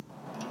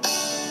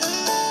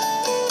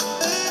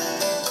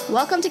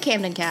Welcome to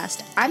Camden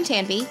Cast. I'm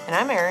Tanvi. And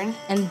I'm Erin.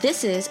 And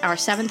this is our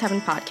Seventh Heaven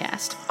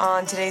podcast.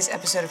 On today's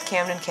episode of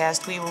Camden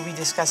Cast, we will be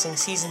discussing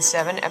Season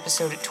 7,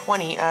 Episode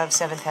 20 of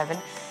Seventh Heaven,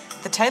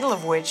 the title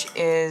of which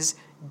is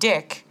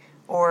Dick,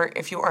 or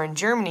if you are in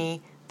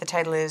Germany, the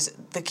title is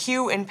The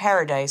Queue in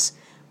Paradise,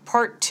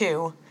 Part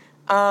 2.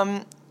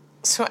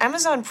 So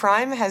Amazon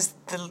Prime has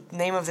the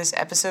name of this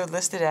episode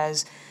listed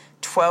as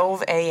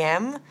 12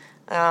 a.m.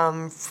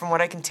 From what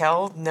I can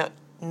tell,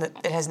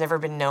 it has never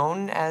been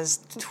known as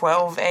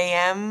 12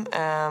 a.m.,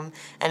 and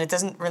it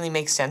doesn't really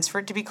make sense for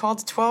it to be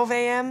called 12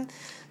 a.m.,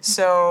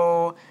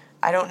 so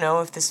I don't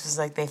know if this was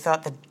like they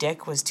thought the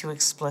dick was too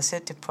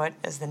explicit to put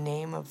as the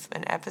name of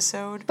an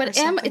episode. But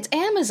it's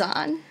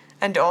Amazon.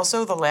 And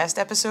also, the last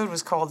episode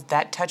was called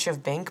That Touch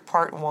of Bink,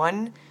 Part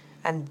 1,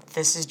 and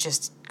this is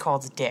just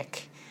called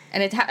Dick.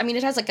 And it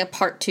has like a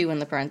Part 2 in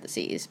the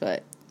parentheses,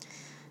 but...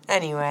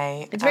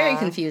 Anyway... It's very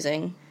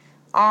confusing.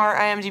 Our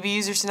IMDb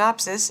user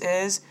synopsis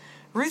is,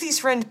 Ruthie's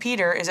friend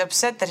Peter is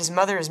upset that his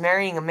mother is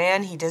marrying a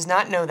man he does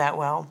not know that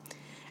well.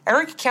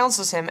 Eric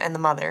counsels him and the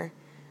mother.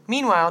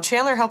 Meanwhile,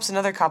 Chandler helps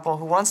another couple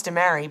who wants to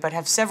marry but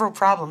have several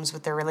problems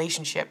with their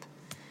relationship.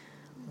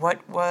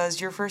 What was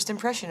your first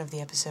impression of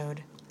the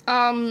episode?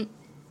 I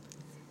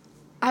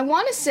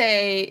want to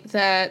say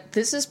that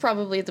this is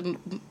probably the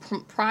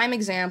prime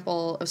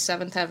example of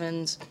Seventh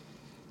Heaven's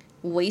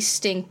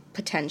wasting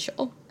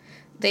potential.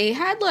 They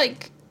had,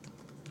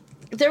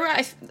 there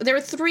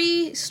were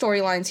three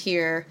storylines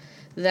here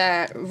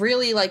that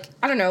really,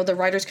 I don't know, the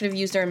writers could have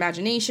used their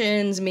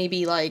imaginations,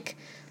 maybe,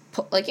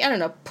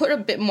 put a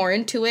bit more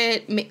into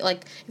it.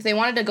 If they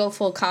wanted to go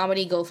full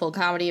comedy, go full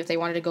comedy. If they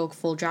wanted to go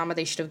full drama,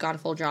 they should have gone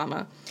full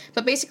drama.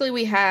 But basically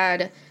we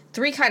had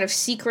three kind of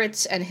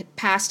secrets and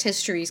past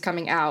histories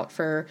coming out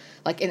for,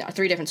 in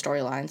three different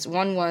storylines.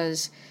 One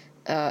was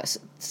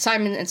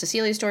Simon and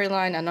Cecilia's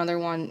storyline, another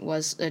one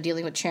was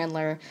dealing with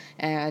Chandler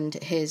and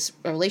his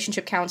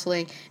relationship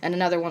counseling, and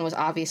another one was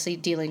obviously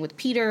dealing with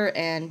Peter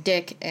and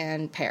Dick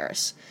and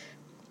Paris.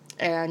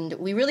 And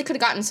we really could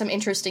have gotten some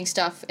interesting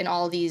stuff in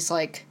all of these,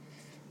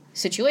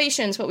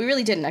 situations, but we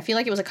really didn't. I feel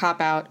like it was a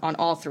cop-out on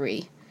all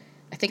three.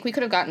 I think we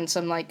could have gotten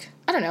some, I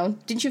don't know,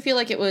 didn't you feel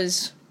like it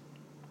was...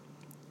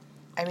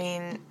 I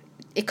mean...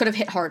 It could have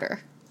hit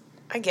harder.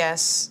 I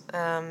guess.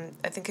 I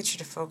think it should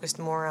have focused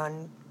more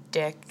on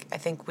Dick. I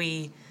think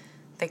they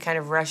kind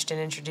of rushed and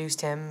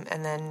introduced him,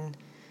 and then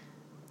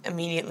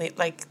immediately,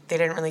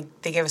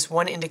 they gave us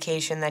one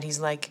indication that he's,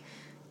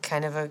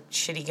 kind of a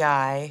shitty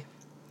guy.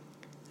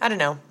 I don't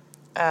know.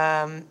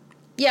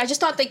 Yeah, I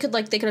just thought they could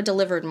have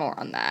delivered more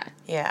on that.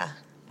 Yeah.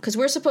 Because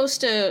we're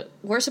supposed to,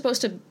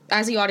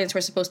 as the audience,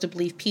 we're supposed to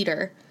believe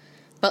Peter,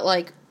 but,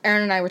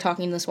 Erin and I were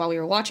talking this while we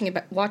were watching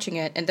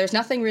it, and there's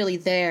nothing really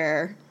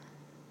there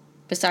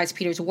besides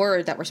Peter's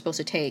word that we're supposed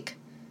to take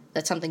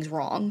that something's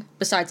wrong,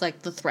 besides,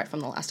 the threat from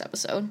the last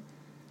episode.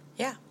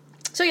 Yeah.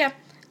 So, yeah,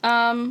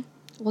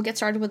 we'll get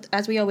started with,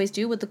 as we always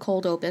do, with the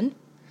cold open,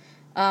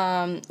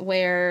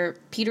 where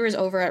Peter is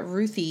over at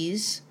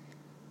Ruthie's,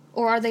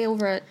 or are they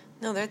over at...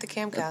 No, they're at the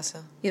Camp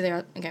Casa. Yeah, they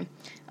are, okay.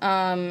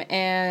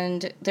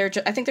 And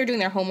I think they're doing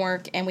their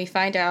homework, and we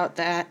find out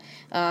that,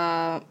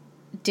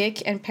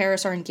 Dick and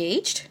Paris are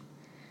engaged,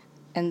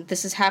 and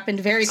this has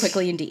happened very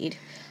quickly indeed.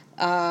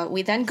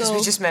 We then go... Because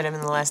we just met him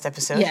in the last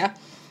episode. Yeah.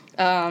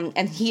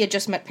 And he had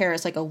just met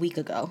Paris a week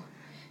ago.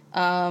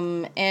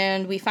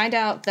 And we find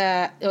out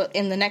that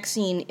in the next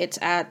scene, it's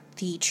at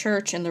the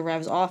church in the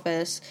Rev's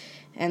office,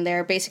 and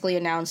they're basically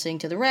announcing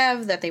to the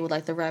Rev that they would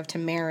like the Rev to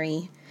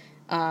marry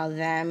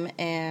them.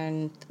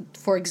 And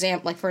for an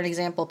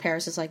example,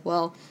 Paris is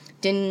well,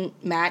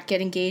 didn't Matt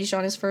get engaged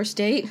on his first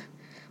date?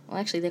 Well,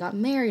 actually, they got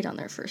married on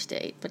their first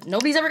date, but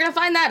nobody's ever going to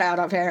find that out,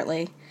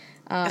 apparently.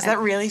 Is that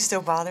really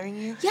still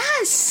bothering you?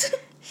 Yes!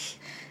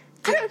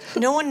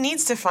 No one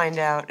needs to find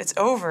out. It's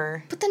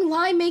over. But then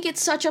why make it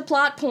such a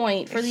plot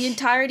point for the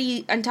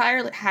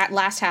entire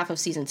last half of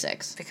Season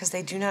 6? Because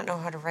they do not know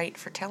how to write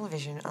for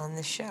television on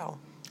this show.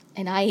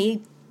 And I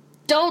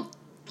don't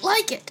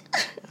like it.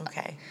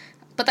 Okay.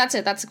 But that's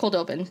it. That's the cold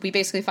open. We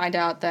basically find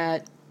out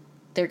that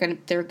they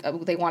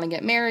want to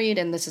get married,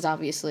 and this is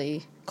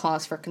obviously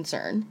cause for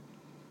concern.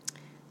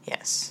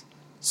 Yes.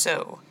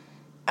 So,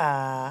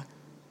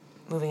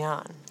 moving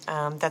on.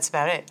 That's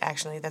about it,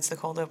 actually. That's the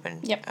cold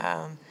open. Yep.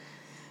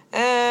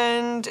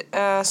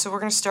 So we're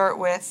going to start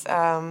with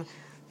a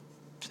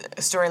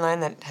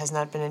storyline that has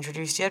not been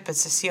introduced yet, but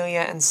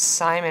Cecilia and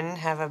Simon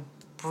have a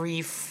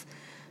brief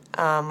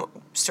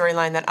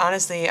storyline that,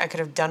 honestly, I could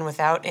have done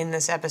without in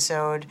this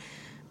episode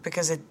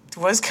because it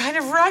was kind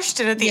of rushed,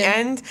 and at the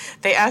end,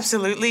 they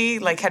absolutely,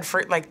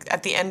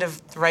 at the end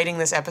of writing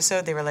this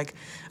episode, they were like,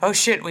 oh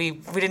shit, we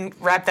didn't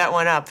wrap that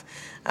one up.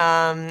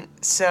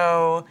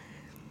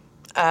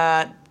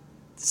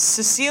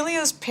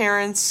 Cecilia's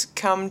parents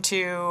come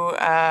to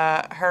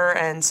her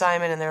and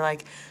Simon, and they're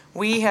like,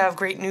 we have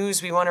great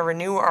news, we want to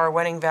renew our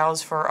wedding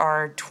vows for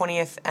our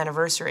 20th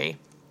anniversary,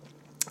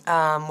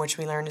 which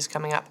we learned is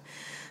coming up.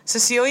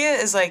 Cecilia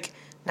is,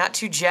 not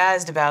too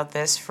jazzed about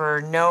this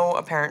for no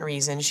apparent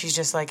reason. She's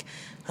just like,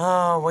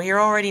 oh, well,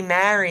 you're already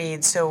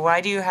married, so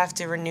why do you have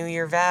to renew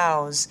your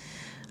vows?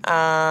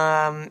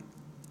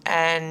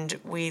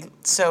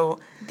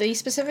 They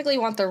specifically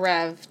want the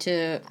Rev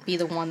to be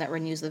the one that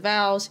renews the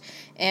vows,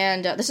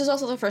 and this is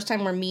also the first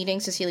time we're meeting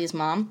Cecilia's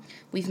mom.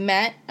 We've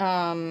met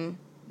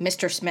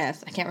Mr.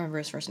 Smith. I can't remember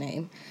his first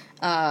name.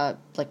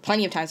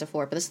 Plenty of times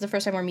before, but this is the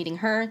first time we're meeting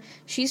her.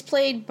 She's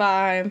played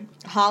by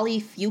Holly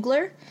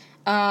Fugler,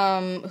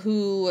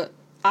 who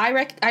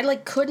I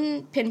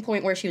couldn't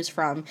pinpoint where she was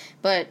from,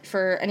 but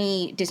for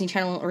any Disney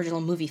Channel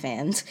original movie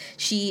fans,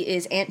 she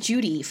is Aunt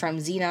Judy from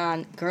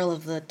Xenon, Girl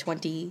of the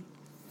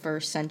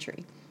 21st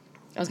Century.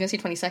 I was going to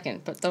say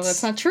 22nd, but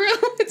that's not true.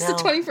 It's the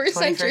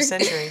 21st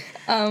century.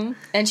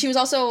 And she was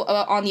also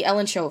on The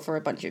Ellen Show for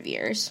a bunch of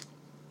years.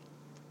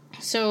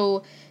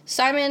 So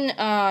Simon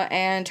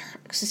and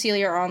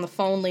Cecilia are on the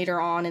phone later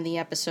on in the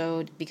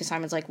episode because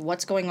Simon's like,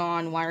 what's going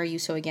on? Why are you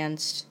so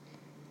against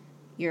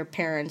your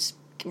parents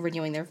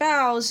renewing their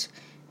vows?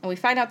 And we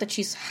find out that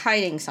she's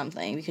hiding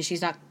something because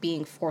she's not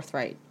being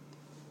forthright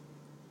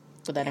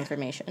with that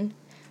information.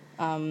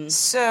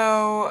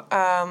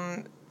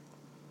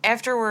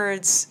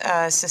 Afterwards,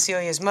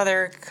 Cecilia's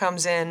mother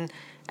comes in,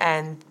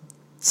 and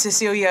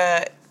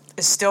Cecilia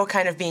is still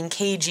kind of being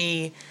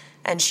cagey,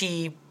 and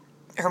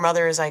her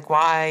mother is like,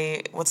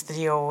 why? What's the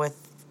deal with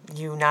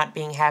you not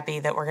being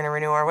happy that we're going to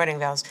renew our wedding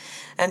vows?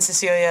 And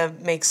Cecilia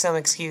makes some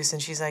excuse, and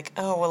she's like,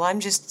 oh, well, I'm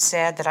just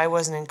sad that I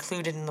wasn't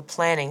included in the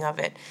planning of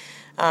it.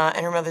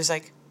 And her mother's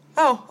like,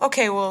 oh,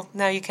 okay, well,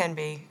 now you can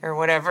be, or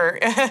whatever.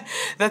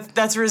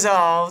 That's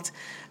resolved.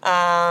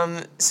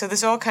 So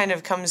this all kind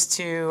of comes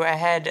to a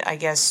head, I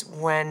guess,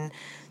 when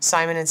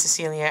Simon and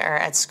Cecilia are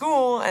at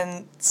school,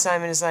 and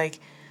Simon is like,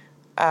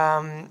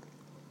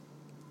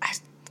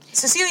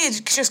 Cecilia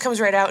just comes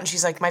right out, and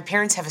she's like, my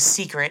parents have a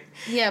secret.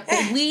 Yeah,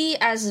 but we,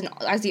 as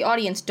the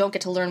audience, don't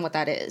get to learn what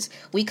that is.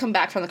 We come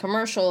back from the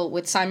commercial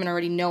with Simon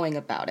already knowing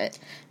about it,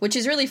 which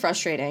is really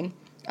frustrating.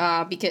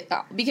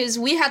 Because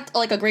we had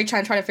a great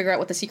time trying to figure out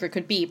what the secret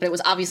could be, but it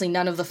was obviously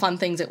none of the fun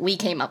things that we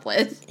came up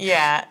with.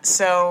 Yeah,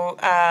 so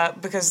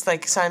because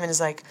Simon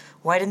is like,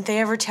 why didn't they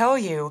ever tell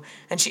you?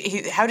 And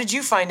how did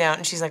you find out?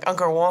 And she's like,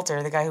 Uncle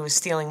Walter, the guy who was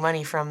stealing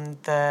money from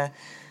the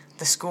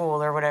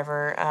school or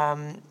whatever.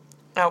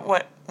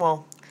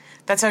 Well,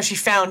 that's how she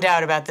found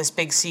out about this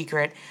big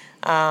secret.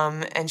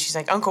 And she's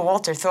like, Uncle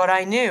Walter thought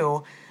I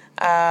knew.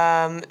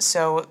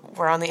 So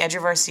we're on the edge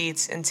of our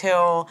seats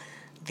until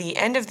the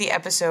end of the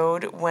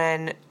episode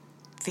when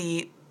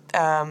the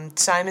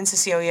Simon,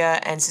 Cecilia,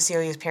 and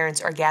Cecilia's parents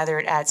are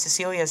gathered at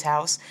Cecilia's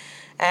house,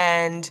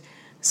 and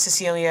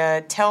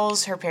Cecilia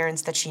tells her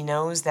parents that she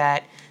knows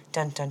that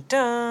dun dun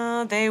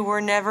dun they were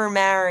never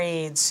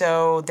married,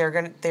 so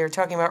they're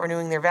talking about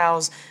renewing their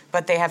vows,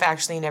 but they have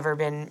actually never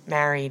been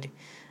married.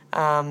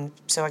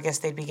 So I guess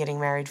they'd be getting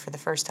married for the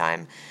first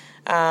time.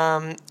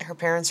 Her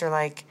parents are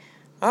like,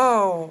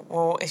 oh,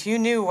 well, if you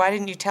knew, why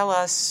didn't you tell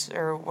us,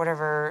 or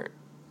whatever.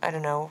 I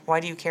don't know.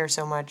 Why do you care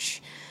so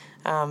much?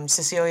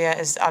 Cecilia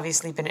has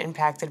obviously been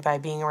impacted by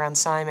being around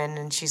Simon,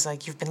 and she's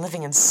like, you've been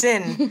living in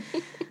sin.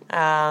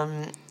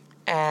 And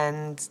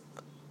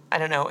I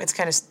don't know. It's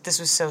this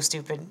was so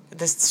stupid.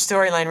 This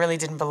storyline really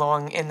didn't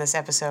belong in this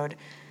episode.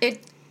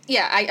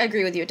 Yeah, I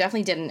agree with you. It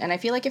definitely didn't. And I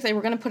feel like if they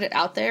were going to put it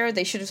out there,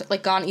 they should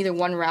have gone either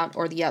one route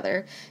or the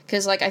other.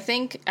 Because I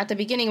think at the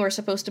beginning we're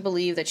supposed to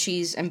believe that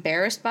she's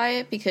embarrassed by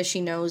it because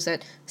she knows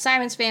that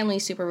Simon's family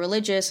is super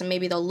religious, and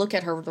maybe they'll look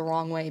at her the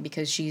wrong way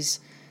because she's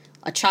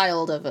a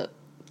child of a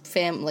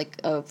family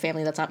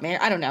that's not married.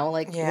 I don't know,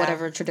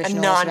 whatever traditional.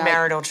 A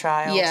non-marital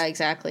child. Yeah,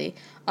 exactly.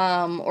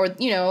 Or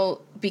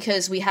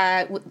because we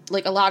had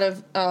a lot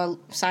of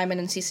Simon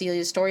and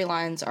Cecilia's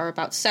storylines are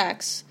about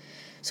sex.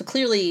 So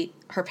clearly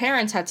her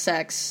parents had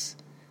sex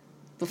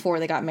before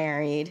they got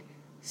married.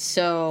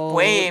 So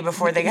way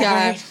before they got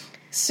married.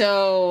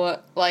 So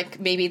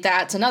maybe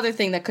that's another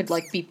thing that could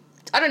be,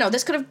 I don't know,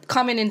 this could have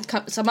come in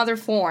some other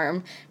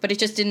form, but it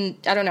just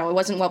didn't, I don't know, it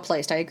wasn't well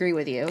placed. I agree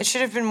with you. It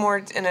should have been more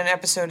in an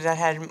episode that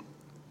had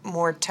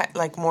more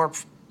more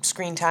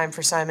screen time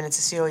for Simon and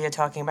Cecilia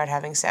talking about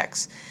having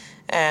sex.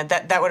 And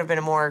that would have been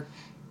a more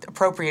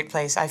appropriate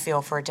place, I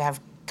feel, for it to have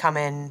come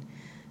in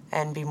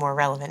and be more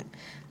relevant.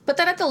 But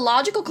then at the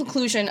logical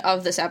conclusion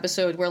of this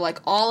episode, where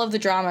all of the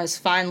drama is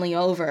finally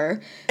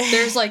over,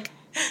 there's an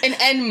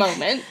end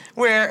moment.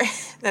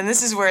 And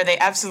this is where they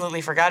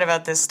absolutely forgot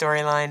about this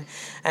storyline,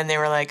 and they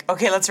were like,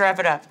 okay, let's wrap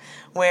it up.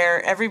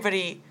 Where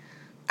everybody,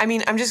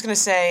 I'm just going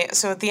to say,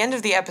 so at the end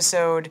of the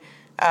episode,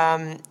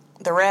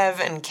 the Rev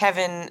and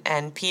Kevin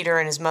and Peter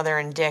and his mother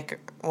and Dick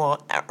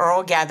are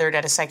all gathered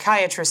at a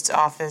psychiatrist's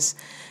office,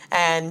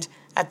 and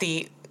at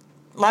the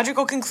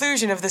logical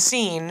conclusion of the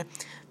scene,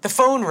 the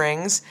phone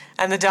rings,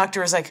 and the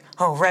doctor is like,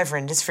 oh,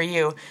 Reverend, it's for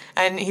you.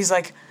 And he's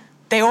like,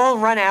 they all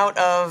run out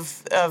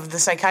of the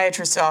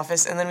psychiatrist's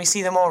office, and then we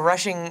see them all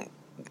rushing.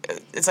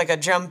 It's like a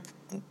jump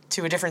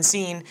to a different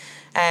scene,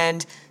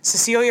 and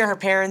Cecilia, her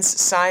parents,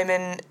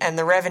 Simon, and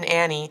the Rev and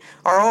Annie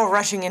are all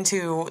rushing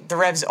into the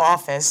Rev's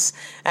office,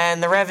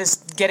 and the Rev is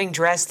getting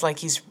dressed like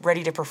he's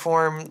ready to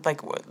perform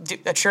like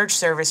a church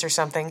service or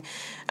something,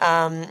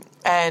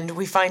 and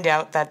we find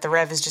out that the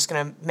Rev is just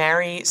going to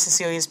marry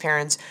Cecilia's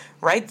parents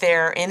right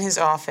there in his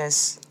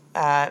office,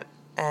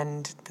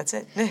 and that's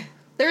it.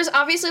 There's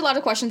obviously a lot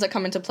of questions that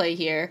come into play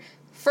here.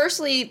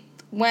 Firstly,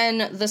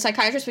 when the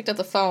psychiatrist picked up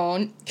the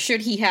phone,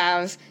 should he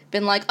have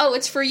been like, oh,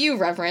 it's for you,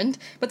 Reverend?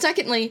 But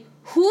secondly,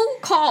 who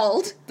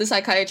called the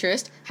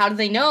psychiatrist? How did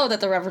they know that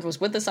the Reverend was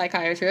with the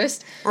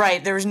psychiatrist?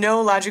 Right. There was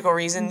no logical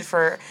reason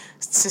for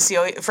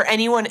Cecilia, for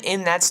anyone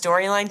in that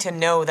storyline to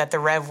know that the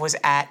Rev was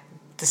at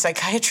the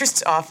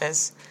psychiatrist's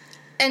office.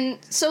 And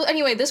so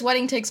anyway, this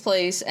wedding takes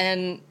place,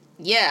 and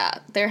yeah,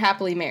 they're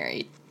happily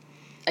married,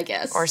 I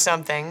guess. Or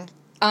something.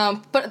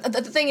 But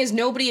the thing is,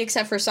 nobody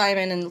except for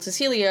Simon and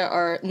Cecilia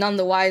are none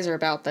the wiser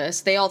about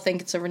this. They all think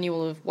it's a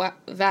renewal of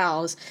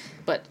vows,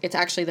 but it's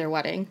actually their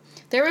wedding.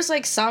 There was,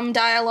 like, some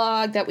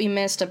dialogue that we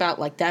missed about,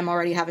 like, them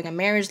already having a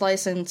marriage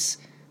license,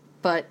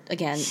 but,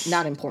 again,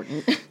 not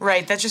important.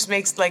 Right, that just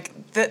makes, like,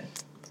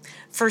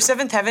 for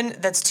Seventh Heaven,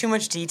 that's too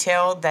much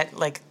detail that,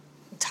 like,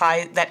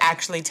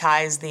 actually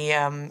ties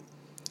the,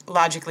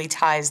 logically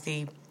ties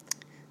the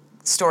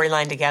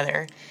storyline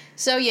together.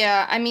 So,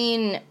 yeah, I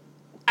mean,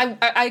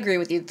 I agree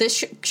with you.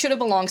 This should have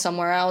belonged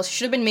somewhere else.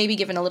 Should have been maybe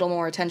given a little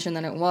more attention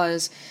than it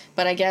was.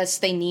 But I guess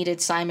they needed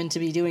Simon to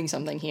be doing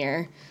something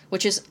here,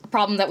 which is a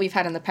problem that we've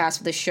had in the past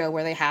with this show,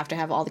 where they have to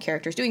have all the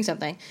characters doing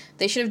something.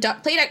 They should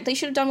have They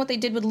should have done what they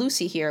did with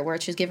Lucy here, where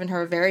it's just given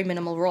her a very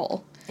minimal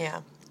role.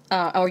 Yeah.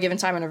 Or given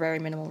Simon a very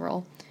minimal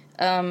role.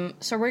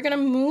 So we're gonna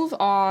move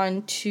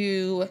on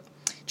to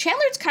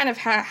Chandler's kind of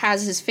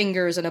has his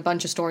fingers in a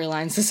bunch of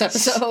storylines this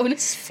episode.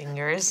 His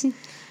fingers. His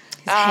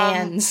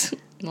hands.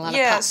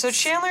 Yeah, so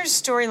Chandler's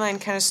storyline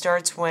kind of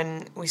starts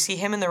when we see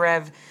him and the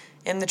Rev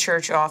in the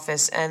church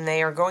office, and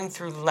they are going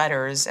through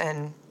letters,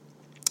 and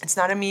it's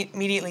not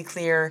immediately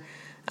clear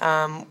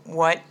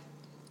what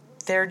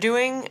they're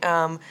doing,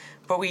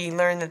 but we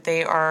learn that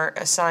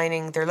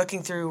they're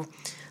looking through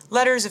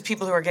letters of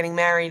people who are getting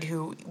married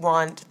who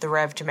want the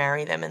Rev to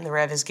marry them, and the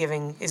Rev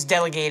is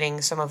delegating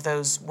some of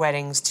those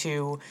weddings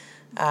to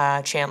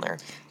Chandler.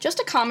 Just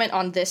a comment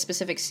on this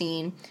specific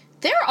scene.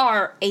 There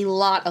are a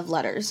lot of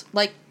letters.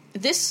 Like,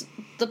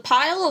 the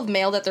pile of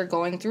mail that they're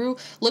going through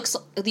looks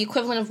the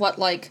equivalent of what,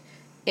 like,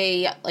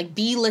 a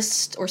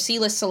B-list or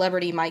C-list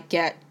celebrity might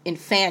get in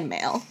fan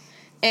mail.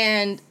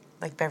 And...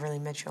 like Beverly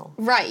Mitchell.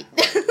 Right.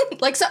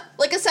 like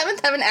a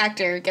Seventh Heaven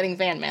actor getting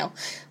fan mail.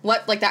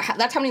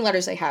 That's how many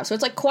letters they have. So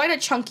it's, like, quite a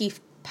chunky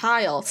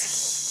pile.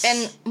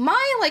 And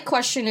my, like,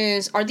 question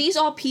is, are these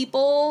all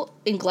people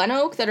in Glen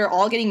Oak that are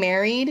all getting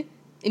married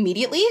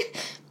immediately?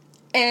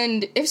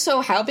 And if so,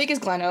 how big is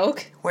Glen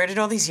Oak? Where did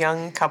all these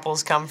young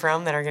couples come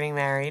from that are getting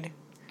married?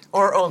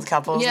 Or old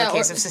couples, in the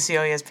case of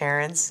Cecilia's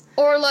parents.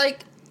 Or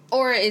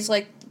is,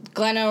 like,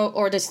 Glen Oak,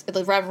 or does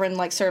the Reverend,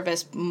 like,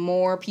 service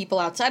more people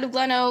outside of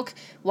Glen Oak?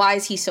 Why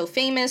is he so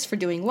famous for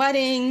doing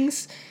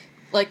weddings?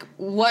 Like,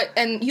 what?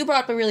 And you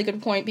brought up a really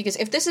good point, because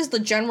if this is the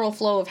general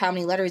flow of how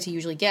many letters he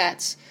usually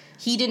gets,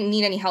 he didn't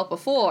need any help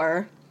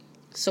before,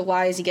 so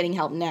why is he getting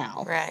help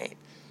now? Right.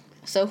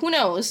 So who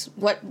knows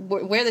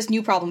where this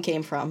new problem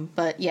came from,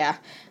 but yeah.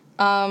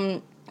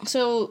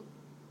 So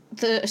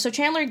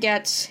Chandler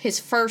gets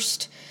his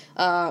first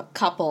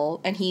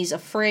couple, and he's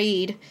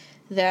afraid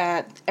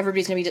that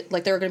everybody's gonna be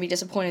they're gonna be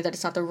disappointed that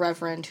it's not the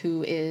Reverend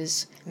who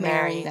is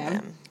marrying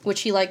them,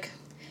 which he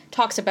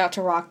talks about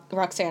to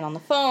Roxanne on the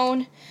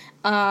phone.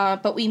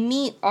 But we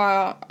meet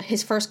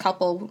his first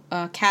couple,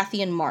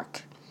 Kathy and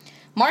Mark.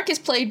 Mark is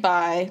played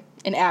by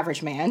an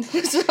average man.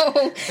 So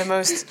the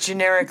most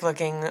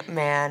generic-looking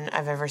man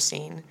I've ever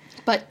seen.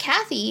 But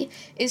Kathy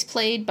is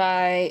played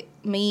by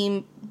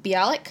Mayim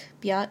Bialik.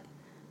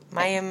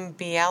 Mayim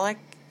Bialik?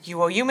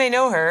 You may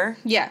know her.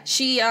 Yeah,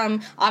 she,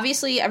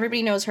 obviously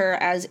everybody knows her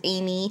as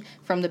Amy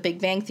from The Big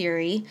Bang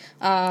Theory.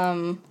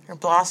 Or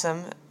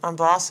Blossom, on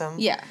Blossom.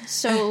 Yeah,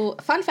 so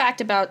fun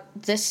fact about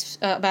this,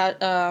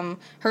 about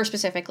her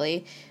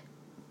specifically,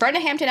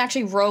 Brenda Hampton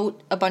actually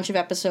wrote a bunch of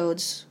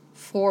episodes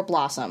for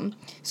Blossom.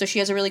 So she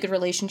has a really good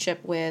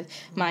relationship with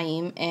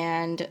Mayim,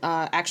 and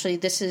actually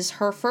this is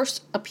her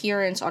first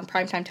appearance on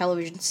primetime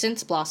television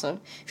since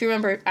Blossom. If you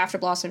remember, after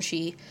Blossom,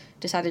 she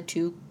decided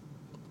to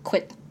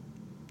quit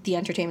the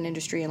entertainment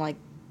industry and, like,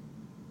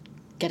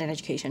 get an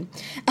education.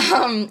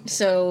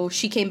 So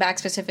she came back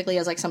specifically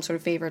as, like, some sort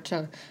of favor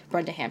to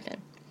Brenda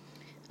Hampton.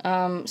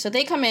 So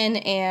they come in,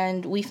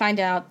 and we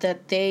find out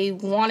that they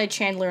wanted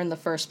Chandler in the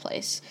first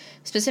place,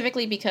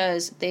 specifically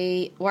because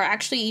they were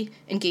actually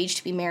engaged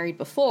to be married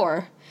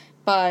before,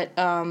 but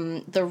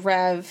the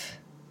Rev,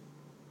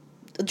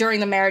 during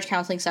the marriage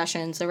counseling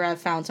sessions, the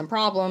Rev found some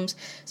problems,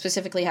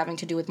 specifically having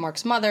to do with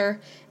Mark's mother,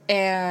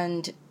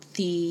 and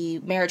the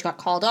marriage got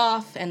called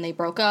off, and they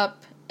broke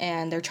up,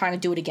 and they're trying to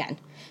do it again.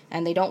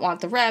 And they don't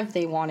want the Rev,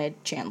 they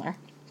wanted Chandler.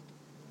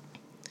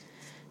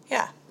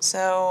 Yeah,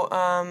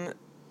 so,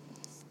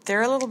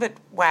 they're a little bit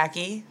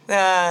wacky.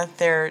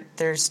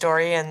 Their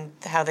story and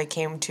how they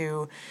came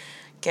to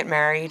get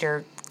married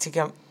or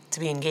to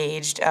be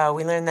engaged.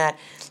 We learned that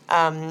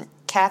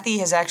Kathy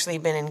has actually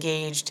been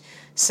engaged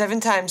 7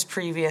 times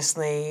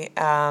previously,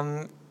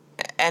 and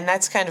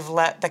that's kind of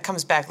that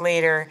comes back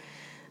later.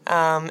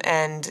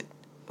 And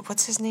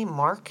what's his name?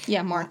 Mark?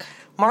 Yeah, Mark.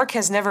 Mark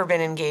has never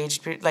been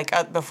engaged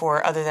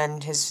before, other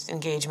than his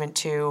engagement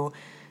to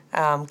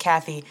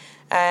Kathy.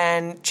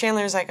 And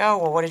Chandler's like, oh,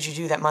 well, what did you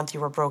do that month you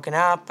were broken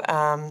up?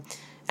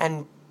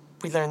 And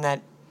we learned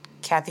that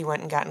Kathy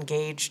went and got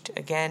engaged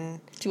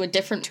again To a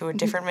different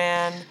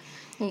man.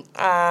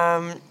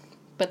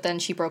 But then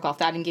she broke off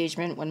that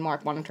engagement when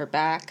Mark wanted her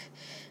back.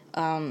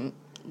 The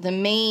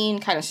main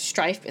kind of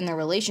strife in their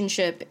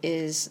relationship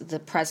is the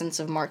presence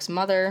of Mark's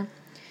mother.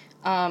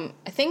 I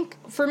think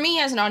for me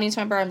as an audience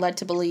member, I was led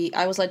to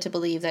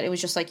believe that it was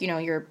just like,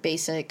 your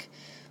basic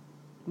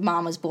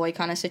mama's boy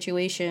kind of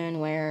situation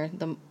where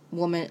the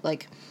woman,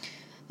 like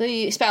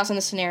the spouse in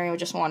the scenario,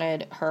 just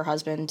wanted her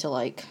husband to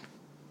like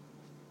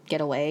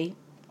get away,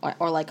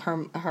 or like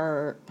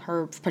her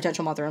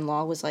potential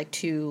mother-in-law was like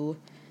too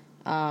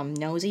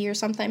nosy or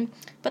something.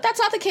 But that's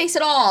not the case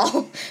at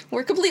all.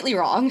 We're completely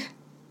wrong.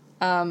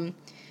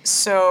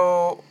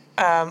 So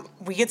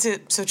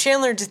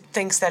Chandler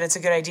thinks that it's a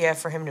good idea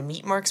for him to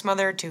meet Mark's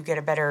mother to get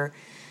a better,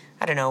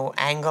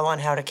 angle on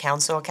how to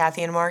counsel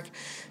Kathy and Mark.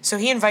 So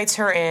he invites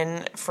her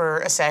in for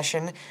a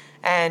session,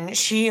 and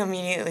she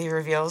immediately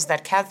reveals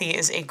that Kathy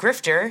is a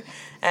grifter,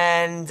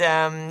 and,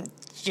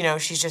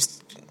 she's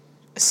just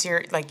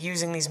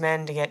using these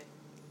men to get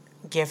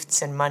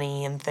gifts and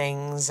money and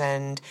things,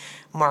 and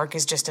Mark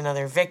is just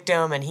another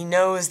victim, and he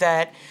knows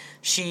that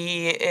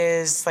she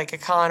is like a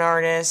con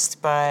artist,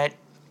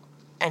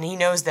 and he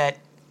knows that.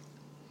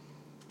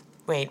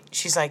 Wait,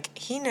 she's like,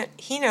 he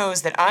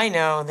knows that I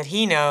know that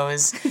he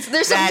knows.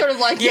 There's some sort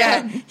of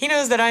yeah. He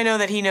knows that I know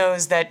that he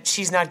knows that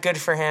she's not good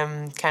for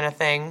him, kind of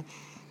thing,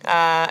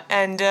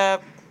 and I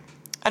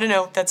don't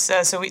know. That's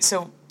so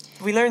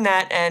we learn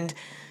that, and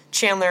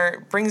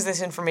Chandler brings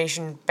this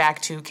information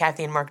back to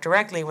Kathy and Mark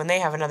directly when they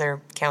have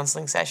another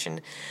counseling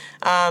session,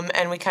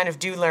 and we kind of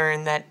do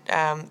learn that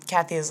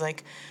Kathy is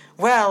like,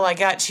 well,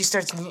 she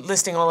starts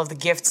listing all of the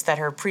gifts that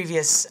her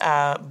previous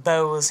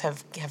beaux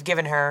have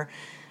given her,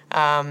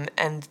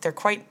 and they're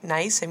quite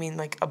nice. I mean,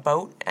 like a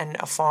boat and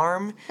a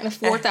farm. And a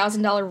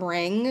 $4,000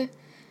 ring.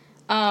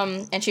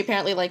 And she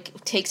apparently,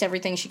 takes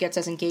everything she gets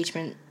as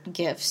engagement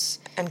gifts.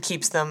 And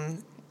keeps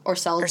them. Or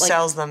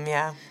sells them,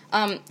 yeah.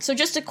 So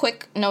just a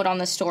quick note on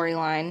the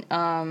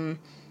storyline.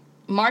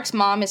 Mark's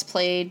mom is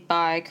played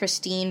by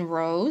Christine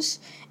Rose,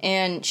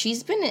 and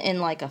she's been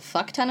in a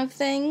fuck ton of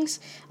things.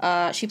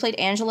 She played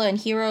Angela in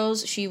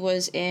Heroes. She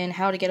was in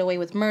How to Get Away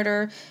with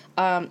Murder.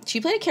 She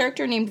played a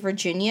character named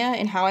Virginia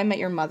in How I Met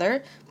Your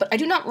Mother, but I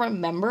do not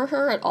remember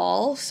her at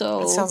all.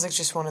 So it sounds like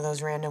just one of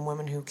those random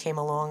women who came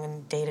along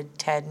and dated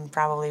Ted and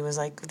probably was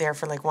there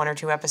for 1 or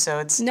 2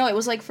 episodes. No, it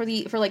was for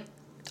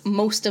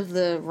most of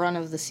the run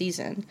of the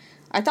season.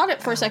 I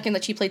thought for a second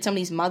that she played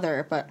somebody's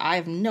mother, but I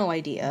have no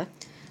idea.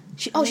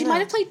 She might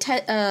have played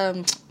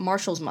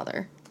Marshall's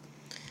mother.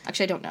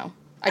 Actually, I don't know.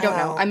 I don't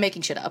know. I'm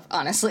making shit up,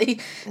 honestly.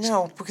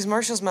 No, because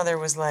Marshall's mother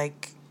was a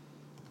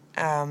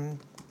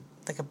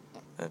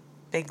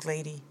big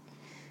lady.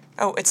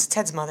 Oh, it's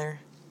Ted's mother.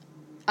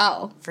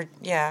 Oh.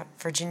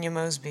 Virginia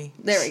Mosby.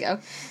 There we go.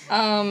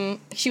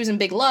 She was in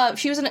Big Love.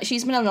 She's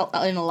been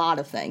in a lot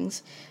of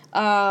things.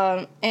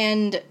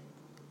 And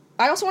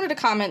I also wanted to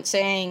comment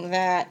saying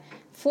that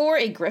for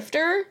a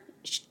grifter,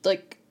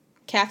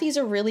 Kathy's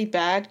a really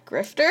bad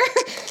grifter.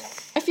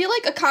 I feel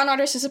like a con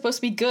artist is supposed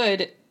to be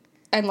good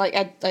and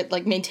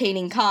at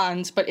maintaining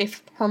cons, but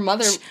if her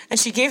mother... And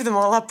she gave them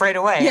all up right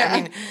away.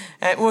 Yeah.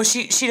 I mean,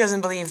 she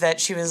doesn't believe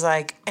that. She was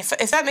like,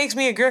 if that makes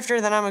me a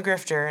grifter, then I'm a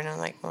grifter. And I'm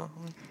like, well...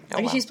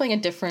 I guess she's playing a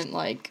different,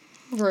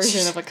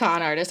 version of a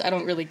con artist. I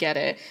don't really get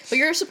it. But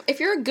if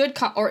you're a good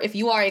or if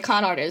you are a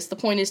con artist, the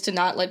point is to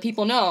not let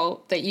people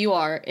know that you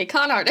are a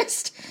con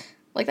artist.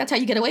 That's how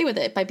you get away with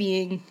it, by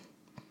being...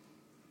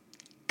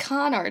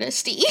 con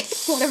artisty,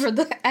 whatever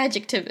the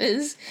adjective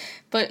is.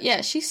 But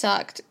yeah, she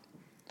sucked.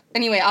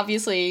 Anyway,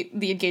 obviously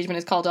the engagement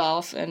is called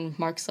off, and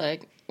Mark's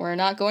like, we're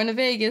not going to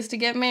Vegas to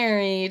get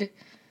married.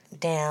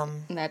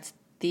 Damn. And that's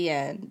the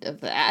end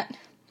of that.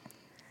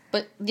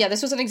 But yeah,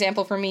 this was an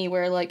example for me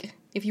where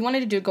if you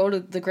wanted to go to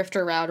the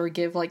grifter route or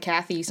give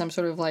Kathy some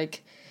sort of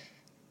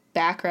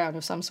background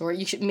of some sort,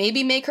 you should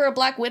maybe make her a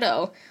Black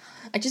Widow.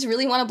 I just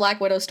really want a Black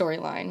Widow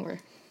storyline where,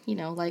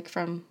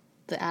 from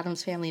the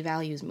Addams Family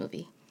Values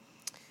movie.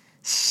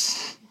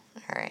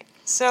 All right.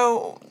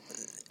 So,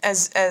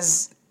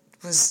 as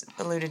was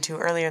alluded to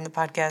earlier in the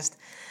podcast,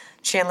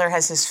 Chandler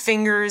has his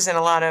fingers in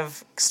a lot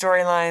of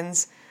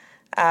storylines,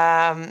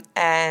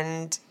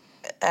 and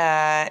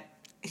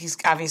he's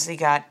obviously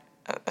got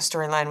a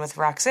storyline with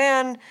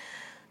Roxanne,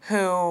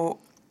 who...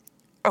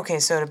 Okay,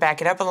 so to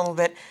back it up a little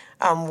bit,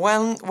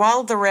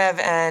 while the Rev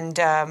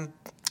and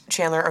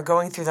Chandler are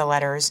going through the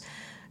letters,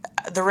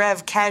 the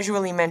Rev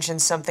casually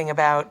mentions something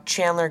about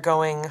Chandler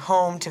going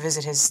home to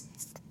visit his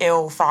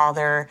ill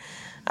father,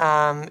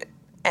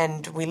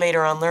 And we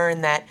later on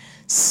learn that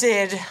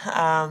Sid,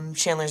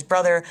 Chandler's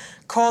brother,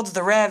 called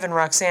the Rev and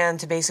Roxanne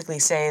to basically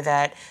say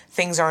that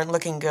things aren't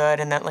looking good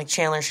and that, like,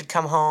 Chandler should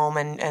come home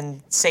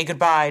and say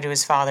goodbye to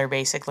his father,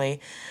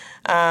 basically.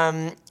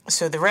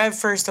 So the Rev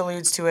first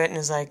alludes to it and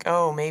is like,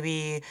 oh,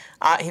 maybe...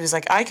 he was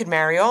like, I could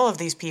marry all of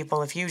these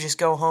people if you just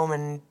go home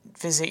and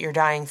visit your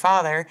dying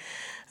father.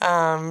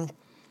 And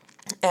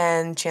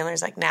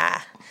Chandler's like, nah.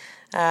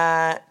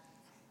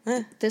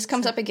 This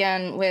comes up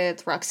again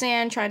with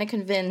Roxanne trying to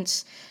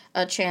convince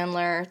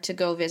Chandler to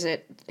go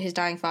visit his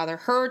dying father.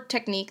 Her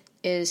technique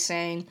is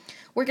saying,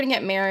 we're going to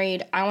get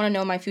married. I want to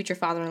know my future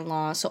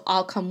father-in-law, so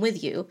I'll come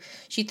with you.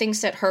 She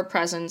thinks that her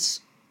presence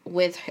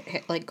with,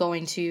 like,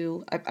 going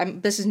to...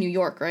 this is New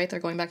York, right? They're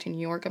going back to New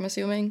York, I'm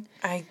assuming?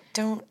 I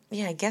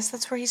guess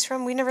that's where he's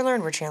from. We never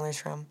learned where Chandler's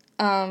from.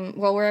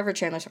 Well, wherever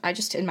Chandler's from. I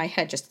just, in my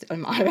head, just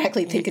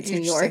automatically think it's New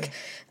York.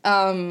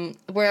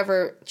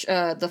 Wherever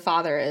the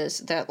father is,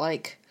 that,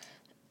 like...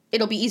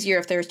 It'll be easier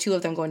if there's two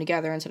of them going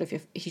together instead of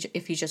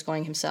if he's just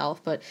going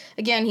himself. But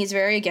again, he's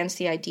very against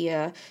the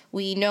idea.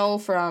 We know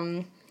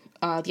from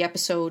the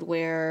episode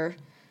where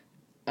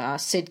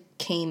Sid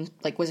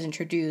was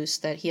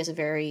introduced, that he has a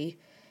very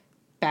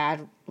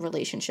bad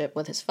relationship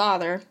with his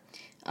father.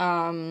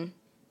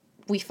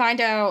 We find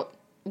out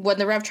when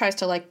the Rev tries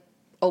to, like,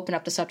 open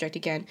up the subject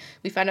again,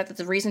 we find out that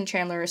the reason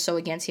Chandler is so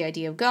against the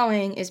idea of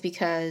going is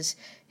because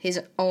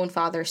his own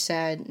father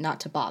said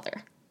not to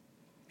bother.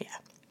 Yeah.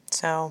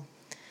 So...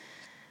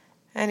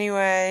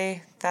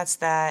 Anyway, that's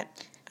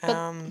that.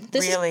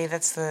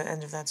 That's the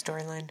end of that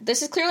storyline.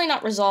 This is clearly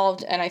not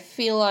resolved, and I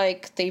feel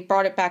like they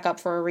brought it back up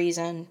for a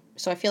reason.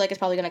 So I feel like it's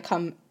probably going to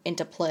come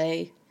into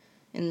play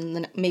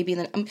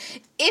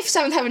if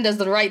Seventh Heaven does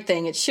the right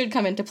thing, it should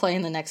come into play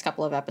in the next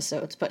couple of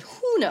episodes. But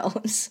who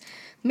knows?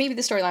 Maybe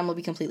the storyline will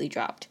be completely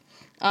dropped.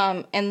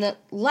 And the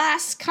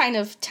last kind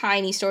of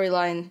tiny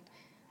storyline,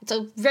 it's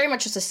very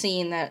much just a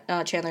scene that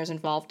Chandler is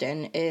involved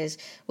in, is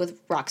with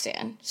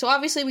Roxanne. So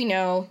obviously we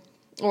know.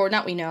 Or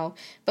not we know,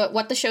 but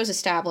what the show's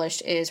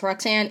established is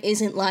Roxanne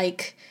isn't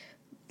like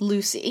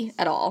Lucy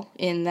at all,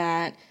 in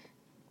that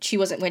she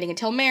wasn't waiting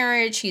until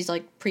marriage, she's,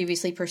 like,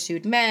 previously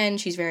pursued men,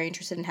 she's very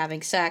interested in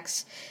having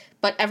sex,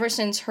 but ever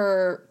since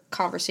her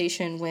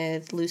conversation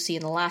with Lucy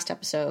in the last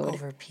episode...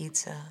 Over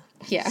pizza.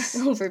 Yeah,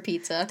 over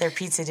pizza. Their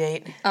pizza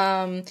date.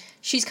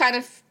 She's kind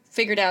of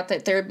figured out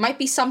that there might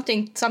be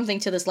something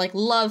to this, like,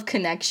 love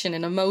connection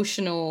and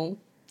emotional...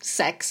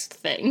 sex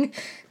thing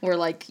where,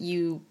 like,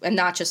 and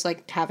not just,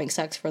 like, having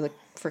sex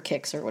for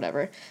kicks or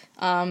whatever.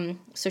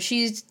 So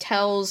she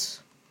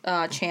tells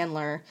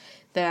Chandler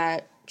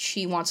that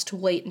she wants to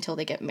wait until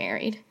they get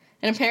married.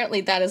 And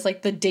apparently that is,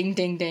 like, the ding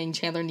ding ding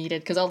Chandler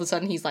needed, because all of a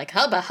sudden he's like,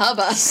 hubba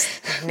hubba.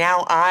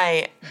 Now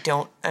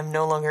I'm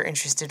no longer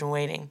interested in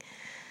waiting.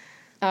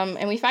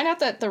 And we find out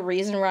that the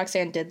reason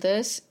Roxanne did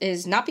this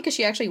is not because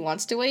she actually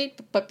wants to wait,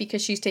 but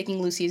because she's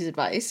taking Lucy's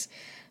advice.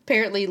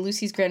 Apparently,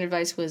 Lucy's grand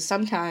advice was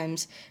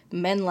sometimes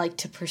men like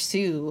to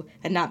pursue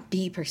and not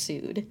be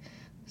pursued.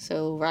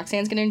 So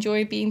Roxanne's going to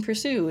enjoy being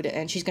pursued,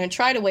 and she's going to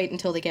try to wait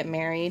until they get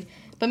married,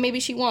 but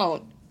maybe she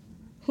won't.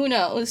 Who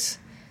knows?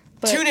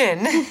 But tune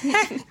in.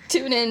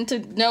 Tune in to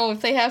know if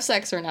they have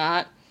sex or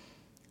not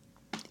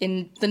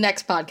in the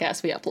next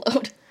podcast we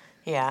upload.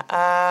 Yeah.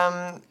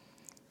 I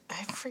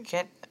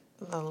forget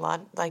a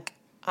lot. Like,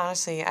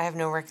 honestly, I have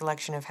no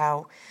recollection of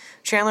how...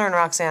 Chandler and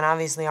Roxanne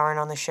obviously aren't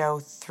on the show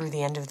through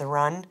the end of the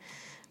run,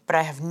 but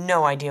I have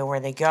no idea where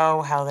they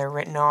go, how they're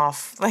written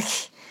off.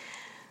 Like,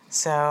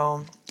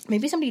 so...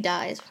 Maybe somebody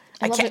dies.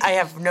 I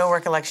have no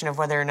recollection of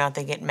whether or not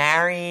they get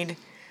married.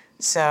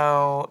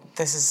 So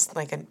this is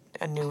like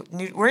a new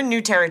we're in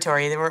new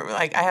territory. They were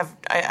like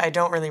I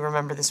don't really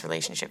remember this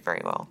relationship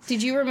very well.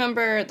 Did you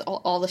remember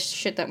all the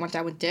shit that went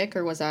down with Dick,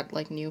 or was that,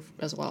 like, new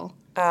as well?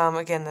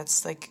 Again,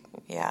 that's like,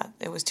 yeah,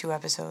 it was 2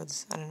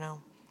 episodes. I don't know.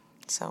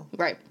 So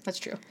right, that's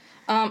true.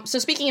 So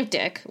speaking of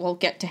Dick, we'll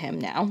get to him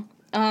now.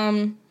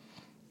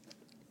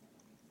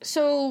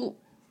 So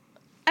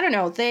I don't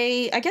know.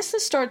 I guess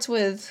this starts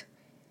with.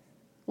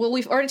 Well,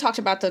 we've already talked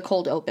about the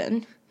cold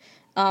open.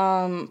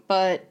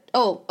 But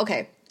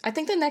okay. I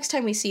think the next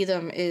time we see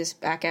them is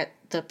back at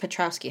the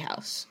Petrowski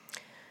house.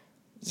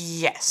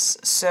 Yes.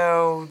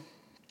 So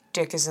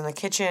Dick is in the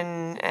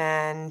kitchen,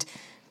 and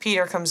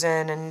Peter comes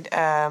in,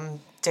 and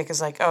Dick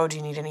is like, "Oh, do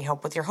you need any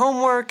help with your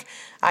homework?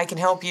 I can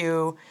help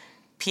you."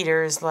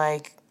 Peter's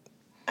like,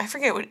 I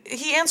forget what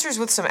he answers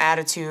with some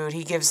attitude.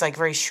 He gives, like,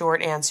 very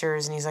short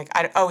answers, and he's like,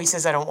 he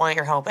says, "I don't want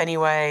your help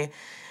anyway."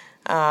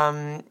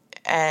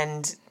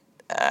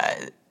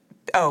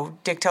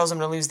 Dick tells him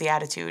to lose the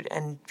attitude,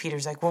 and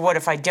Peter's like, "Well, what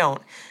if I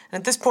don't?" And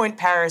at this point,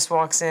 Paris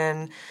walks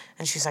in,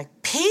 and she's like,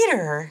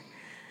 "Peter,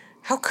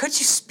 how could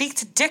you speak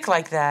to Dick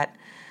like that?"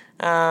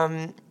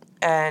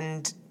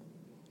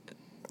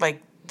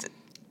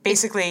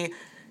 Basically,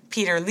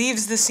 Peter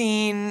leaves the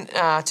scene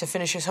to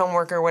finish his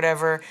homework or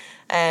whatever,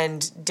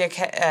 and Dick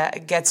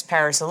gets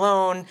Paris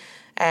alone,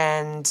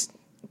 and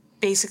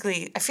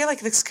basically, I feel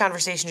like this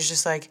conversation is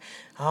just like,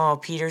 oh,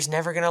 Peter's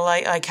never gonna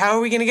like, how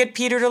are we gonna get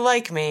Peter to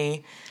like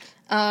me?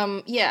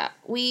 So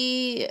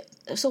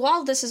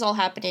while this is all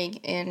happening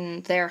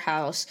in their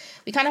house,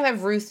 we kind of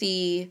have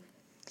Ruthie,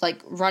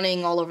 like,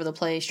 running all over the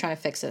place trying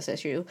to fix this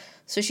issue.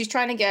 So she's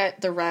trying to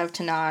get the Rev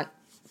to not,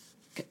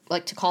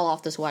 like, to call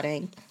off this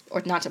wedding,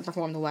 or not to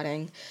perform the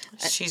wedding.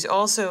 She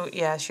also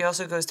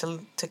goes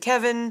to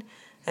Kevin,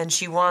 and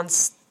she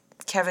wants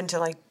Kevin to,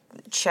 like,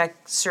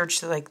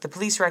 search, like, the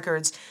police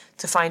records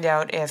to find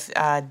out if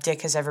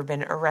Dick has ever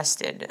been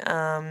arrested.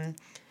 And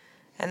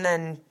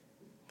then,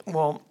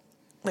 well,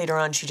 later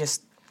on she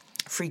just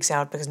freaks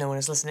out because no one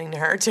is listening to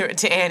her,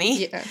 to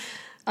Annie. Yeah.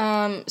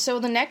 So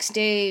the next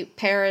day,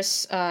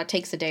 Paris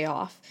takes the day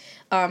off.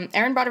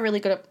 Aaron brought a really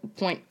good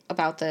point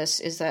about this,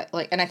 is that,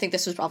 like, and I think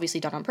this was obviously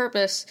done on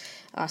purpose.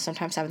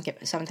 Sometimes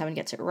Seventh Heaven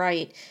gets it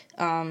right.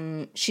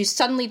 She's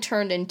suddenly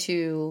turned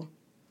into...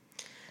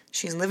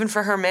 She's living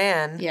for her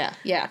man. Yeah.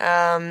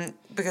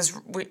 Because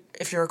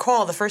if you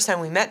recall, the first time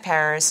we met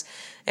Paris,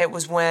 it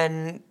was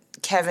when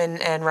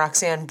Kevin and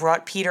Roxanne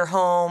brought Peter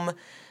home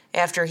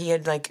after he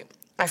had, like,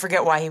 I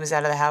forget why he was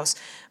out of the house,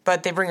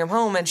 but they bring him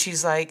home, and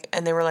she's like,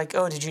 and they were like,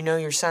 oh, did you know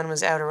your son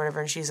was out or whatever?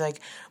 And she's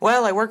like,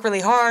 well, I work really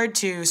hard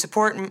to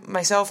support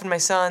myself and my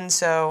son,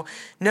 so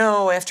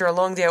no, after a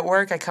long day at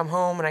work, I come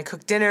home and I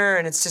cook dinner,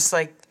 and it's just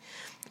like,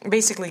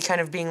 basically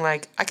kind of being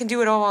like, I can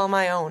do it all on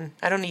my own.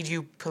 I don't need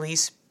you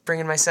police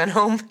bringing my son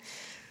home.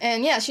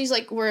 And yeah, she's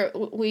like,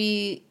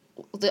 the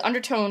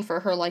undertone for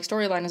her, like,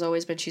 storyline has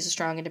always been she's a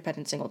strong,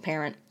 independent, single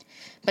parent.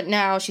 But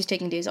now she's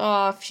taking days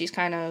off.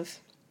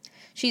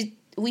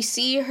 We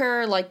see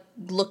her, like,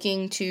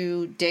 looking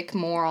to Dick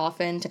more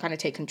often to kind of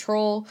take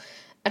control.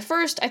 At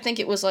first, I think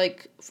it was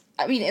like,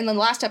 I mean, in the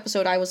last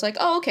episode, I was like,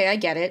 oh, okay, I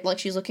get it. Like,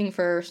 she's looking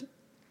for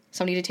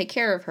somebody to take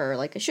care of her,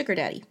 like a sugar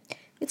daddy.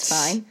 It's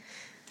fine.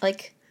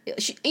 Like,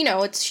 she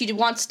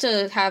wants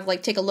to have,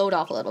 like, take a load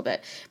off a little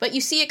bit. But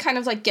you see it kind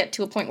of, like, get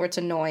to a point where it's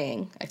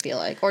annoying, I feel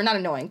like. Or not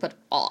annoying, but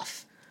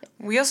off.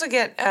 We also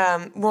get,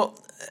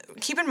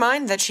 keep in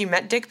mind that she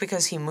met Dick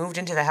because he moved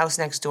into the house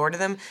next door to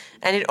them,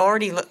 and it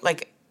already looked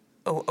like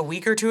a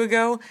week or two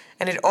ago,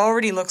 and it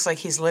already looks like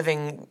he's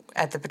living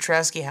at the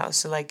Petrowski house.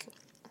 So, like,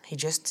 he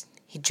just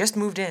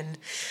moved in.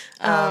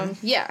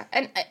 Yeah,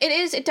 and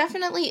it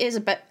definitely is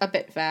a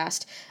bit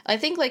fast. I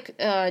think, like,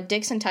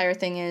 Dick's entire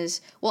thing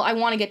is, well, I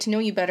want to get to know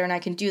you better, and I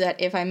can do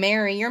that if I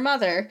marry your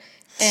mother.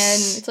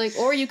 And it's like,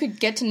 or you could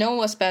get to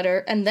know us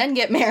better and then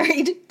get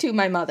married to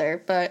my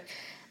mother. But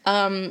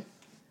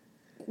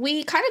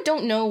we kind of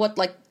don't know what,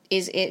 like,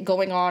 is it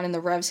going on in the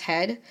Rev's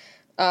head.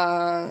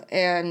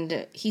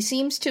 And he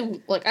seems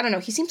to, like, I don't know,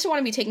 he seems to want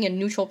to be taking a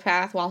neutral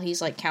path while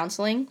he's, like,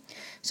 counseling.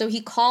 So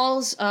he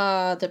calls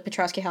the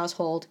Petrowski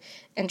household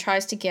and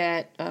tries to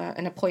get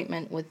an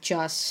appointment with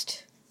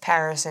just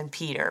Paris and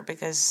Peter,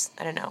 because,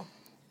 I don't know,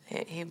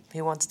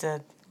 he wants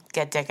to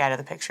get Dick out of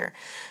the picture.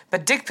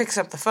 But Dick picks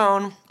up the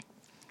phone,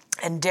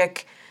 and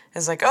Dick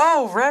is like,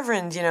 oh,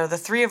 Reverend, the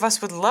three of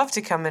us would love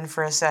to come in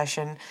for a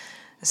session.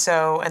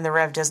 So, and the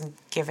Rev doesn't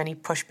give any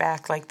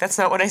pushback, like, that's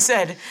not what I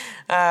said.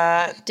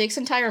 Dick's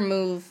entire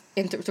move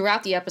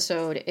throughout the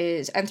episode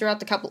is, and throughout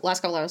the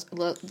last couple hours,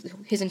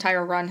 his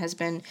entire run has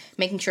been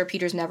making sure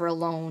Peter's never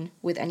alone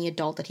with any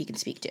adult that he can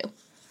speak to.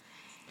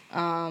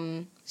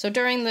 So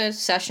during the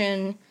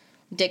session,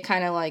 Dick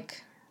kind of,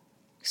 like,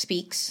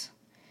 speaks,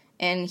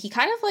 and he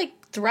kind of, like,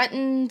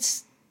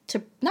 threatens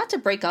to, not to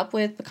break up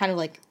with, but kind of,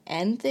 like,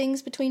 end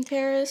things between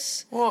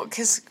Paris. Well,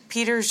 because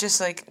Peter's just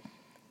like,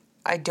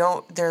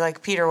 they're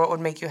like, Peter, what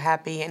would make you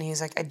happy? And he's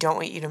like, I don't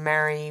want you to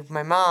marry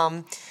my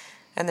mom.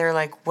 And they're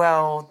like,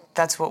 well,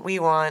 that's what we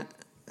want,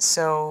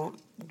 so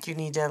you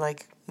need to,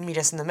 like, meet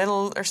us in the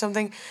middle or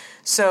something.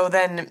 So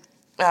then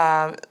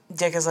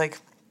Dick is like,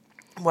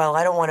 well,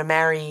 I don't want to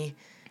marry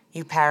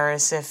you,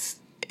 Paris, if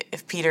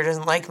Peter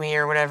doesn't like me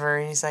or whatever.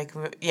 And he's like,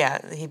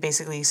 yeah, he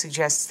basically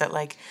suggests that,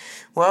 like,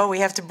 well,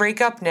 we have to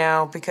break up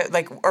now because,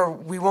 like, or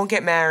we won't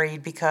get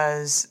married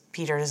because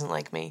Peter doesn't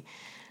like me.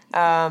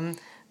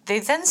 They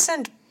then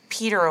send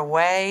Peter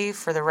away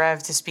for the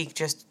Rev to speak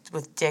just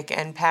with Dick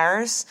and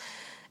Paris.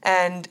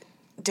 And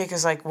Dick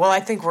is like, well, I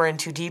think we're in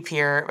too deep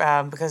here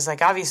because,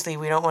 like, obviously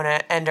we don't want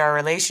to end our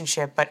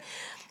relationship. But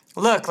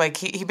look, like,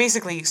 he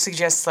basically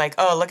suggests, like,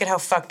 oh, look at how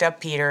fucked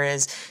up Peter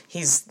is.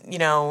 He's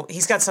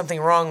got something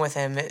wrong with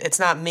him. It's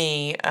not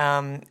me.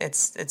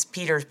 It's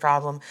Peter's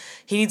problem.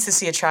 He needs to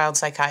see a child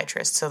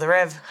psychiatrist. So the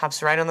Rev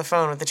hops right on the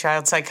phone with the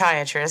child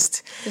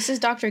psychiatrist. This is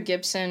Dr.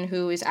 Gibson,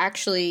 who is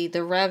actually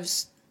the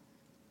Rev's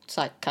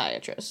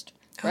psychiatrist,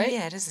 right? Oh,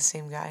 yeah, it is the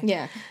same guy.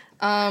 Yeah.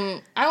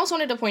 I also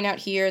wanted to point out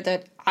here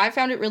that I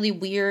found it really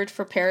weird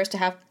for Paris to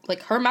have,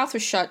 like, her mouth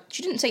was shut.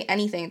 She didn't say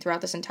anything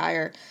throughout this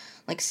entire,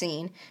 like,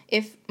 scene.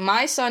 If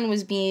my son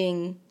was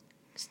being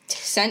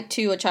sent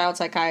to a child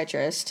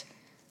psychiatrist,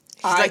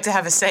 I'd like to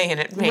have a say in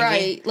it, maybe.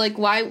 Right. Like,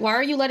 why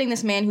are you letting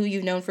this man who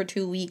you've known for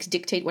 2 weeks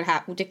dictate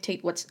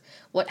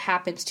what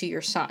happens to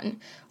your son?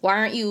 Why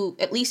aren't you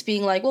at least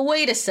being like, well,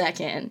 wait a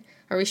second.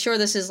 Are we sure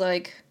this is,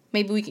 like,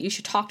 maybe you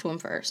should talk to him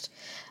first?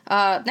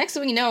 Next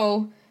thing we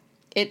know,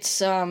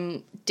 It's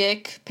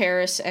Dick,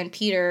 Paris, and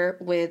Peter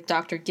with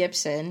Dr.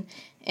 Gibson.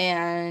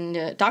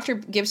 And Dr.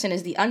 Gibson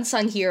is the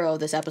unsung hero of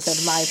this episode,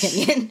 in my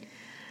opinion.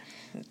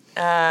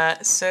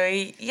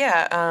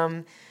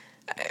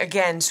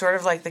 Again, sort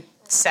of like the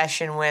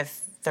session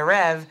with the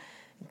Rev,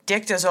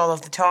 Dick does all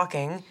of the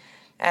talking,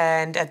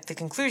 and at the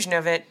conclusion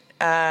of it,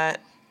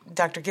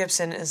 Dr.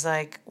 Gibson is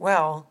like,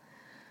 well,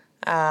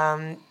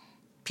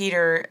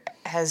 Peter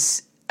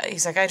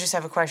he's like, I just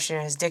have a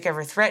question. Has Dick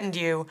ever threatened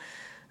you?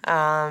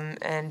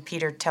 And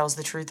Peter tells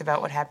the truth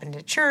about what happened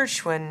at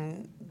church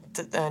when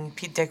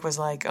Dick was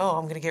like, oh,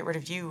 I'm going to get rid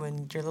of you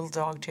and your little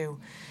dog too.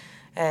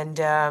 And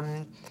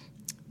Dick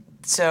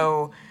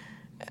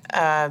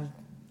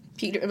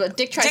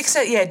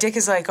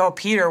is like, oh,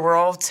 Peter, we're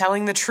all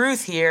telling the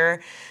truth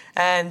here.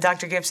 And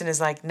Dr. Gibson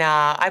is like,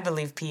 nah, I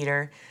believe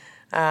Peter.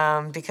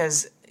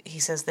 Because he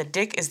says that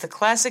Dick is the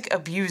classic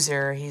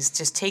abuser. He's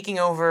just taking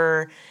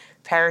over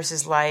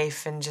Paris's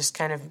life and just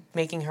kind of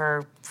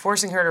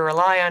forcing her to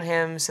rely on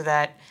him so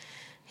that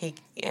he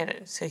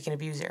can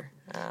abuse her.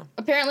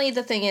 Apparently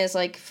the thing is,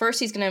 like, first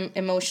he's going to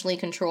emotionally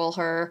control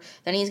her,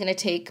 then he's going to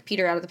take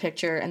Peter out of the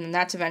picture, and then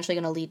that's eventually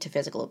going to lead to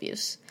physical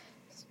abuse.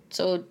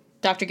 So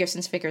Dr.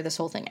 Gibson's figured this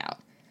whole thing out.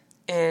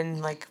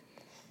 In,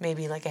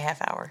 maybe a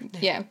half hour.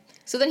 Yeah.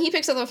 So then he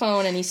picks up the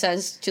phone and he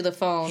says to the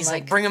phone, he's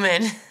like, bring him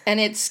in. And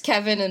it's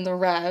Kevin and the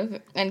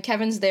Rev, and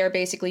Kevin's there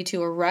basically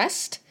to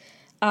arrest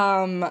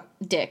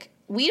Dick.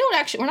 We're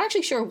not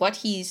actually sure what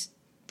he's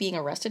being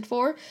arrested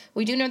for.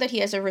 We do know that he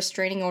has a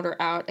restraining order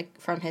out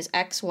from his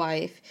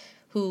ex-wife,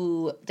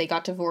 who they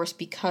got divorced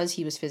because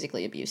he was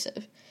physically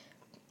abusive.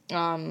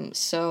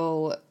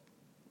 So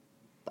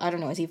I don't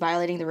know. Is he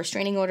violating the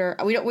restraining order?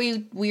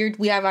 We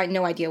have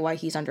no idea why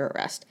he's under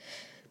arrest.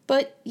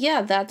 But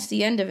yeah, that's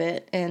the end of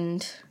it,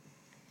 and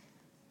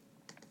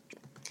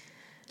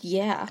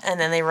yeah. And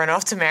then they run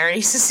off to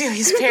marry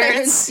Cecilia's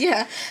parents.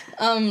 Yeah.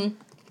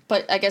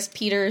 But I guess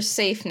Peter's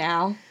safe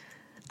now.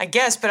 I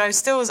guess, but I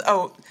still was.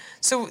 Oh,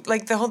 so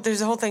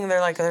there's a whole thing.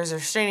 They're like, there's a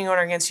restraining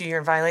order against you. You're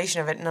in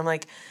violation of it, and I'm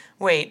like,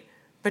 wait,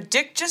 but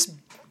Dick just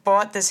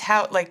bought this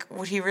house. Like,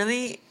 would he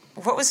really?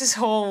 What was his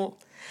whole?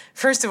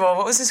 First of all,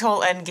 what was his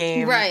whole end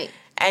game? Right.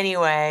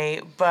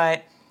 Anyway,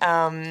 but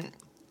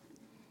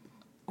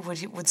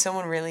would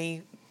someone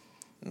really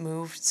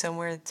move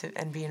somewhere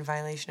and be in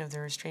violation of the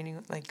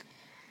restraining? Like,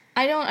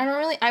 we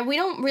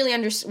don't really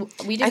understand.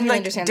 We didn't really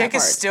understand Dick that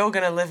part. is still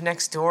gonna live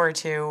next door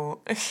to.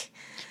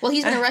 Well,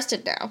 he's been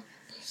arrested now,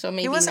 so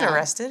maybe he wasn't not.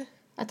 arrested.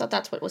 I thought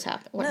that's what No,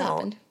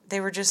 happened.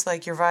 They were just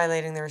like, you're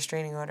violating the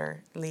restraining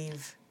order.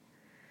 Leave.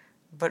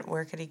 But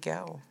where could he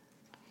go?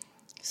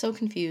 So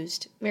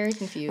confused. Very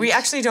confused. We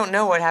actually don't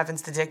know what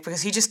happens to Dick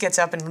because he just gets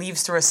up and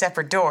leaves through a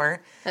separate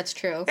door. That's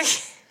true.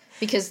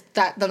 Because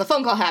then the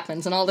phone call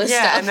happens and all this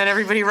stuff. Yeah, and then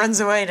everybody runs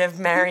away to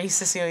marry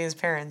Cecilia's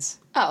parents.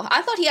 Oh,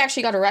 I thought he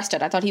actually got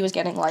arrested. I thought he was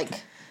getting,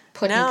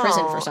 put in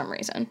prison for some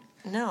reason.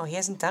 No, he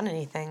hasn't done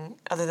anything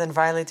other than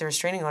violate the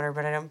restraining order,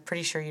 but I'm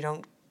pretty sure you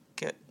don't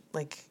get,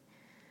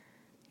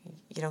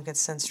 you don't get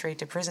sent straight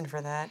to prison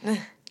for that.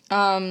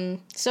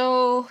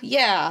 So,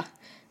 yeah.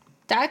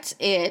 That's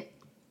it.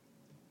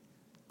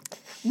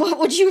 What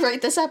would you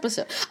rate this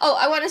episode?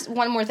 Oh,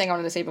 one more thing I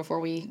wanted to say before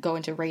we go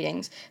into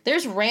ratings.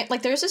 There's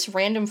this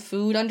random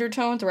food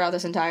undertone throughout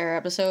this entire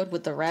episode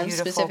with the Rev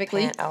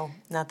specifically.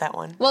 Not that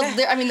one. Well,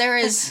 there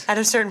is. At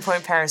a certain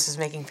point, Paris was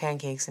making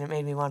pancakes, and it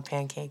made me want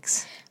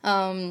pancakes.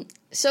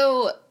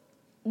 So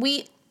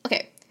we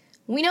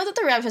know that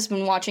the Rev has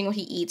been watching what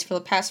he eats for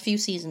the past few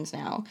seasons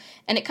now,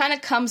 and it kind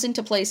of comes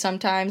into play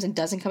sometimes and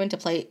doesn't come into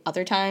play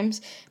other times.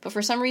 But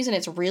for some reason,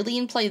 it's really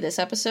in play this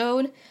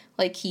episode.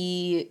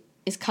 He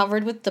is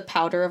covered with the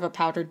powder of a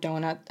powdered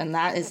donut, and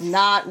that is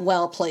not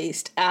well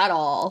placed at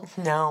all.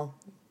 No,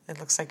 it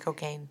looks like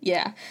cocaine.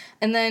 Yeah.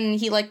 And then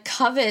he,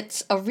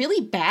 covets a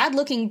really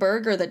bad-looking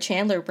burger that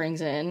Chandler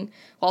brings in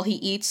while he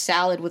eats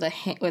salad with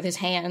his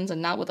hands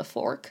and not with a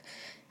fork.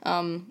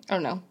 I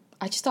don't know.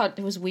 I just thought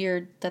it was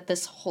weird that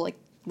this whole,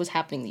 was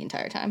happening the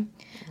entire time.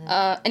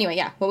 Mm-hmm. Anyway,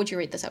 yeah, what would you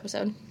rate this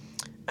episode?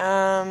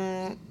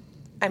 I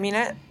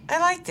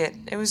liked it.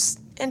 It was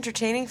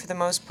entertaining for the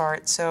most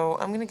part, so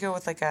I'm going to go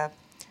with,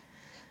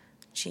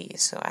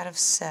 so out of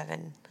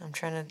 7, I'm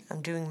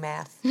doing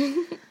math.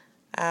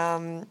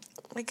 I'd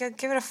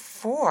give it a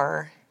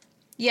 4.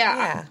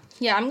 Yeah.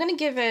 Yeah, I'm going to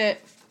give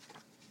it,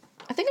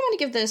 I think I'm going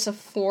to give this a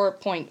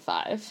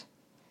 4.5.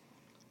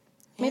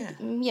 Yeah.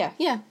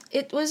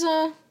 It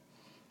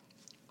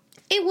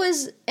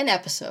was an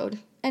episode,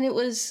 and it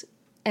was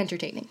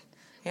entertaining.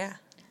 Yeah.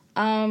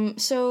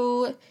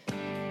 So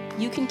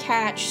you can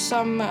catch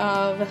some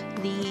of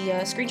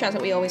the screenshots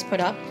that we always put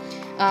up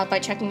by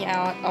checking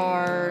out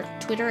our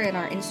Twitter and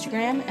our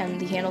Instagram, and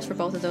the handles for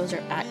both of those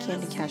are at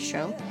CamdenCast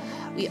Show.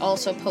 We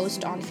also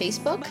post on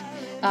Facebook,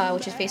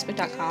 which is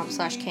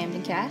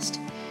facebook.com/CamdenCast.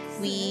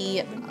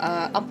 We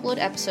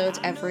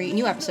upload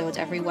new episodes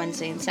every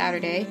Wednesday and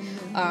Saturday,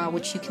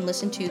 which you can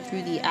listen to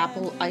through the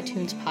Apple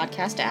iTunes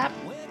podcast app,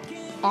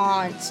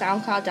 on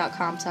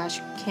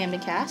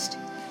soundcloud.com/CamdenCast,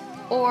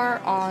 or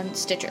on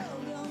Stitcher.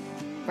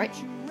 Right?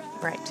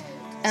 Right.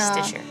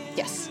 Stitcher.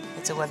 Yes.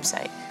 It's a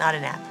website, not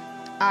an app.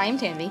 I'm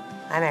Tanvi.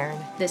 I'm Aaron.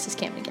 This is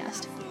Camden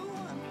Cast.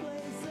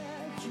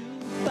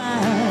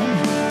 Bye.